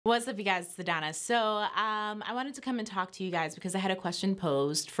What's up, you guys? It's Adanna. I wanted to come and talk to you guys because I had a question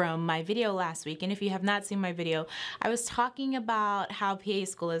posed from my video last week. And if you have not seen my video, I was talking about how PA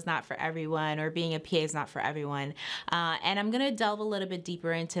school is not for everyone, or being a PA is not for everyone. And I'm going to delve a little bit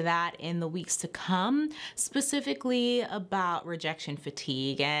deeper into that in the weeks to come, specifically about rejection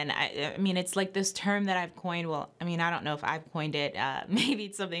fatigue. And I mean, it's like this term that I've coined. Well, I mean, I don't know if I've coined it. Maybe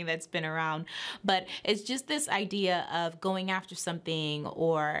it's something that's been around, but it's just this idea of going after something,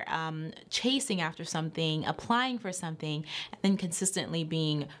 or chasing after something, applying for something, and then consistently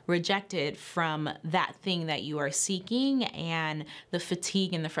being rejected from that thing that you are seeking, and the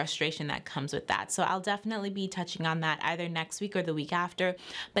fatigue and the frustration that comes with that. So I'll definitely be touching on that either next week or the week after.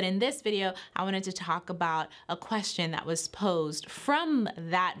 But in this video, I wanted to talk about a question that was posed from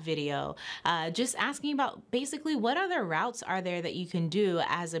that video, just asking about basically what other routes are there that you can do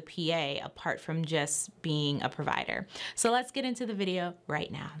as a PA apart from just being a provider. So let's get into the video right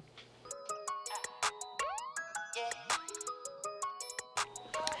now.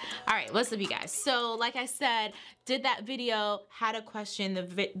 All right, what's up, you guys? So like I said, did that video, had a question.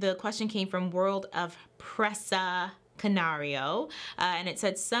 The question came from World of Pressa Canario, and it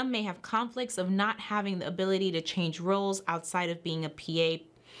said some may have conflicts of not having the ability to change roles outside of being a PA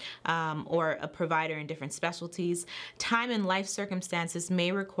or a provider in different specialties. Time and life circumstances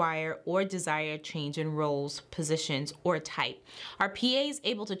may require or desire change in roles, positions, or type. Are PAs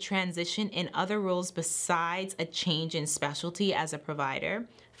able to transition in other roles besides a change in specialty as a provider?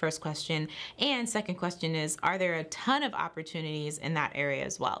 First question. And second question is, are there a ton of opportunities in that area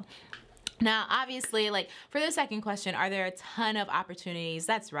as well? Now, obviously, like for the second question, are there a ton of opportunities?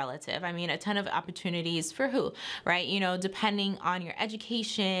 That's relative. I mean, a ton of opportunities for who, right? You know, depending on your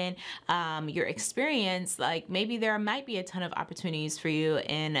education, your experience, like maybe there might be a ton of opportunities for you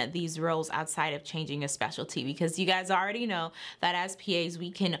in these roles outside of changing a specialty, because you guys already know that as PAs, we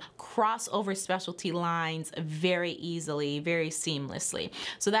can cross over specialty lines very easily, very seamlessly.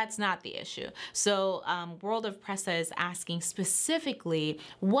 So that's not the issue. So World of Pressa is asking specifically,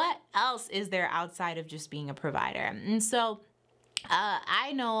 what else is there outside of just being a provider? And so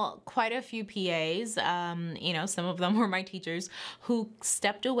I know quite a few PAs, you know, some of them were my teachers, who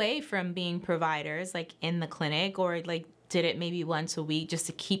stepped away from being providers, like in the clinic, or like did it maybe once a week just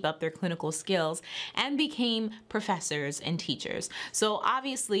to keep up their clinical skills, and became professors and teachers. So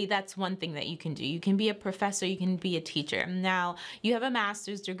obviously that's one thing that you can do. You can be a professor, you can be a teacher. Now you have a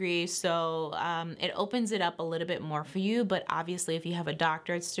master's degree, so it opens it up a little bit more for you. But obviously if you have a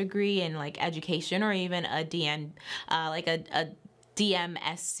doctorate's degree in like education, or even a like a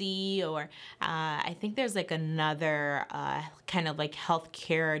DMSC, or I think there's like another kind of like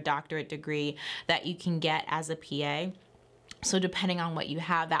healthcare doctorate degree that you can get as a PA. So depending on what you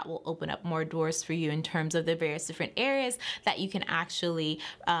have, that will open up more doors for you in terms of the various different areas that you can actually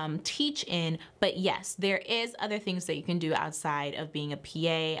teach in. But yes, there is other things that you can do outside of being a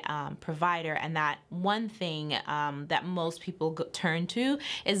PA provider. And that one thing that most people turn to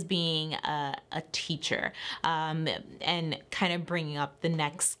is being a teacher, and kind of bringing up the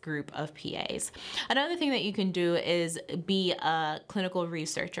next group of PAs. Another thing that you can do is be a clinical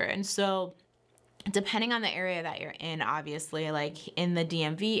researcher. And so depending on the area that you're in, obviously, like in the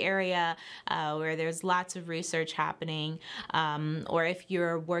DMV area, where there's lots of research happening, or if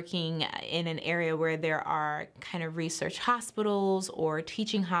you're working in an area where there are kind of research hospitals or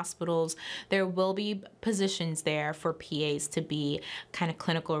teaching hospitals, there will be positions there for PAs to be kind of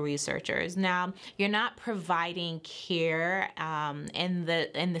clinical researchers. Now, you're not providing care in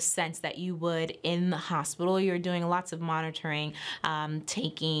the sense that you would in the hospital. You're doing lots of monitoring,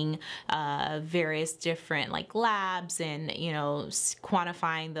 taking various different like labs, and you know,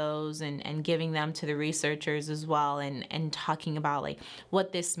 quantifying those and giving them to the researchers as well, and talking about like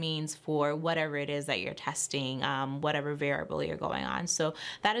what this means for whatever it is that you're testing, whatever variable you're going on. So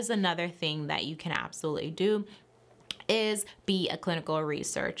that is another thing that you can absolutely do, is be a clinical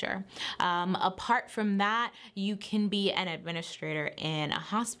researcher. Apart from that, you can be an administrator in a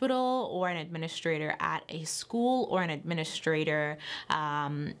hospital, or an administrator at a school, or an administrator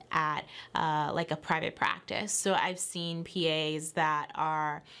at like a private practice. So I've seen PAs that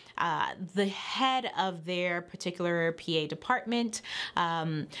are the head of their particular PA department.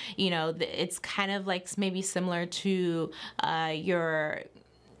 You know, it's kind of like maybe similar to your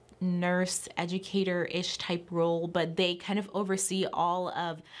nurse educator-ish type role, but they kind of oversee all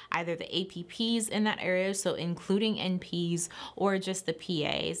of either the APPs in that area, so including NPs, or just the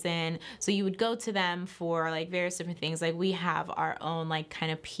PAs. And so you would go to them for like various different things. Like we have our own like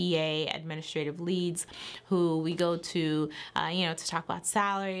kind of PA administrative leads who we go to, you know, to talk about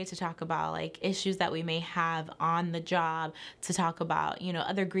salary, to talk about like issues that we may have on the job, to talk about, you know,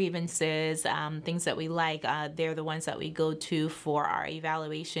 other grievances, things that we like. They're the ones that we go to for our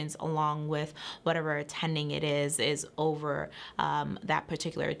evaluations, along with whatever attending it is over that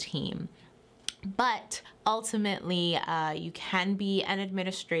particular team. But ultimately, you can be an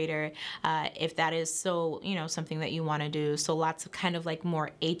administrator if that is so, you know, something that you want to do. So lots of kind of like more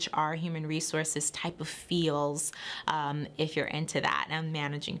HR, human resources type of feels if you're into that and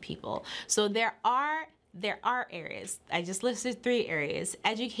managing people. So there are areas. I just listed 3 areas: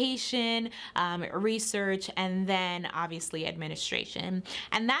 education, research, and then obviously administration.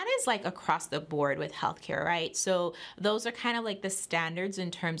 And that is like across the board with healthcare, right? So those are kind of like the standards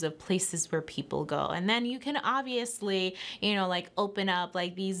in terms of places where people go. And then you can obviously, you know, like open up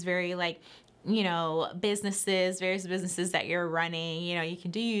like these very like, you know, various businesses that you're running. You know, you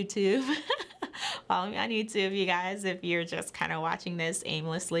can do YouTube. Follow me on YouTube, you guys, if you're just kind of watching this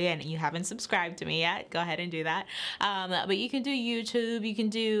aimlessly and you haven't subscribed to me yet, go ahead and do that. But you can do YouTube, you can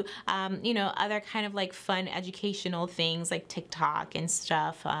do, you know, other kind of like fun educational things like TikTok and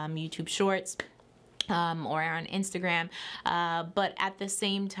stuff, YouTube Shorts. Or on Instagram, but at the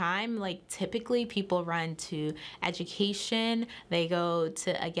same time, like typically people run to education, they go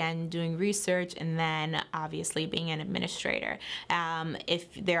to, again, doing research, and then obviously being an administrator.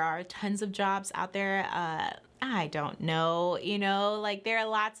 If there are tons of jobs out there, I don't know, you know, like there are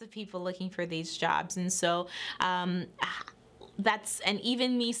lots of people looking for these jobs, and so and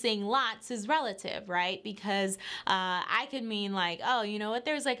even me saying lots is relative, right? Because I could mean like, oh, you know what,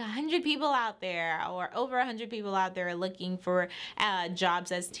 there's like 100 people out there, or over 100 people out there looking for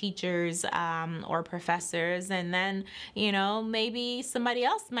jobs as teachers or professors, and then, you know, maybe somebody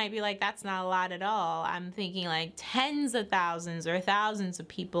else might be like, that's not a lot at all. I'm thinking like tens of thousands or thousands of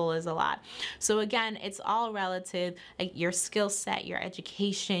people is a lot. So again, it's all relative. Like your skill set, your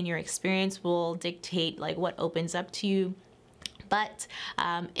education, your experience will dictate like what opens up to you. But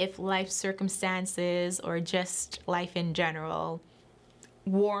if life circumstances or just life in general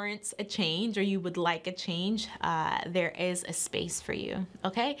warrants a change, or you would like a change, there is a space for you,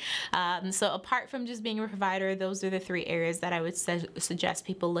 okay? So apart from just being a provider, those are the 3 areas that I would suggest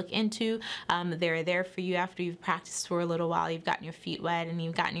people look into. They're there for you after you've practiced for a little while, you've gotten your feet wet, and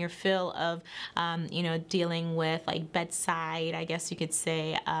you've gotten your fill of, you know, dealing with like bedside, I guess you could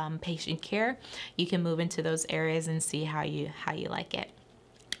say, patient care. You can move into those areas and see how you like it.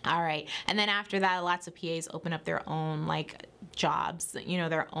 All right, and then after that, lots of PAs open up their own like jobs, you know,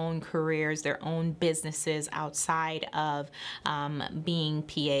 their own careers, their own businesses outside of being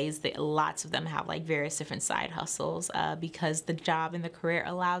PAs. Lots of them have like various different side hustles because the job and the career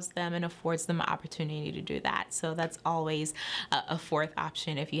allows them and affords them an opportunity to do that. So that's always a 4th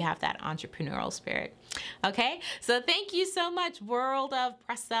option if you have that entrepreneurial spirit. Okay, so thank you so much, World of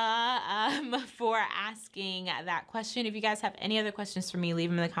Pressa, for asking that question. If you guys have any other questions for me, leave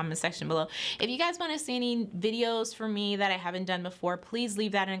them in the comment section below. If you guys want to see any videos from me that I haven't done before, please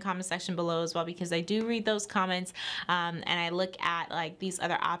leave that in the comment section below as well, because I do read those comments and I look at like these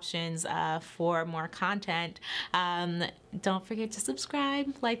other options for more content. Don't forget to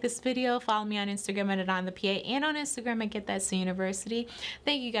subscribe, like this video, follow me on Instagram at AdannaThePA, and on Instagram at Get That University.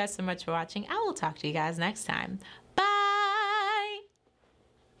 Thank you guys so much for watching. I will talk to you guys next time.